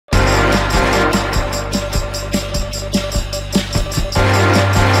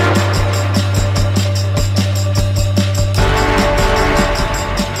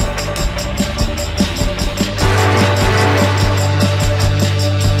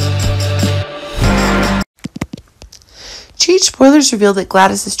Teenage spoilers reveal that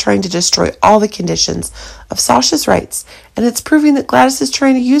Gladys is trying to destroy all the conditions of Sasha's rights, and it's proving that Gladys is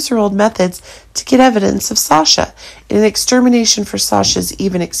trying to use her old methods to get evidence of Sasha in an extermination for Sasha's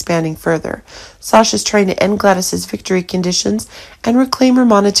even expanding further. Sasha's trying to end Gladys's victory conditions and reclaim her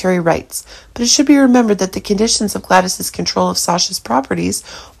monetary rights, but it should be remembered that the conditions of Gladys's control of Sasha's properties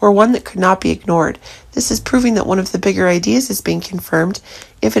were one that could not be ignored. This is proving that one of the bigger ideas is being confirmed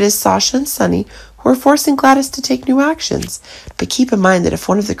if it is Sasha and Sunny who are forcing Gladys to take new actions. But keep in mind that if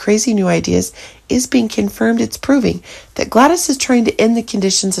one of the crazy new ideas is being confirmed, it's proving that Gladys is trying to end the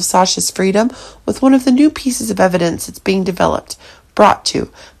conditions of Sasha's freedom with one of the new pieces of evidence it's being brought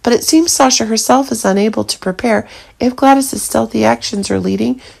to. But it seems Sasha herself is unable to prepare if Gladys's stealthy actions are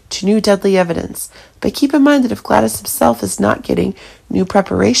leading to new deadly evidence. But keep in mind that if Gladys himself is not getting new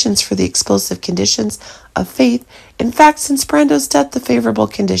preparations for the explosive conditions of faith, in fact, since Brando's death, the favorable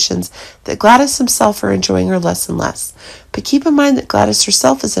conditions that Gladys himself are enjoying are less and less. But keep in mind that Gladys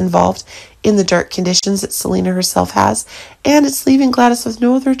herself is involved in the dark conditions that Seline herself has, and it's leaving Gladys with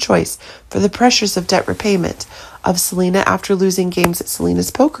no other choice for the pressures of debt repayment of Seline after losing games at Selena's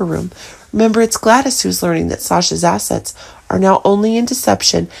poker room. Remember, it's Gladys who's learning that Sasha's assets are now only in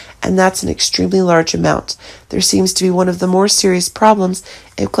deception, and that's an extremely large amount. There seems to be one of the more serious problems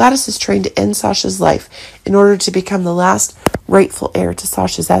if Gladys is trying to end Sasha's life in order to become the last rightful heir to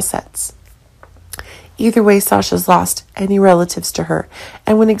Sasha's assets. Either way, Sasha's lost any relatives to her,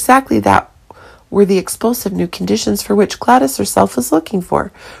 and when exactly that were the explosive new conditions for which Gladys herself was looking for.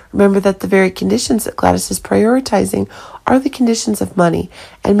 Remember that the very conditions that Gladys is prioritizing are the conditions of money,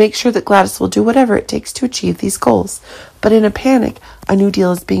 and make sure that Gladys will do whatever it takes to achieve these goals. But in a panic, a new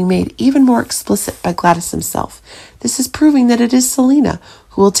deal is being made even more explicit by Gladys himself. This is proving that it is Seline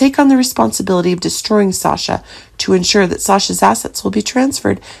who will take on the responsibility of destroying Sasha to ensure that Sasha's assets will be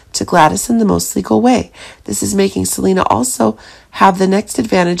transferred to Gladys in the most legal way. This is making Seline also have the next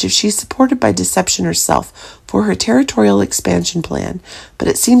advantage if she's supported by deception herself for her territorial expansion plan. But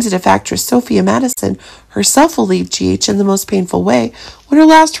it seems that if actress Sophia Madison herself will leave GH in the most painful way when her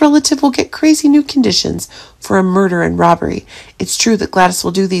last relative will get crazy new conditions for a murder and robbery. It's true that Gladys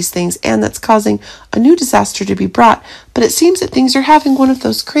will do these things, and that's causing a new disaster to be brought, but it seems that things are having one of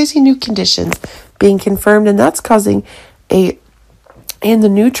those crazy new conditions being confirmed, and that's causing the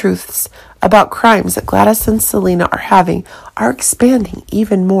new truths about crimes that Gladys and Seline are having are expanding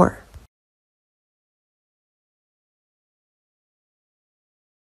even more.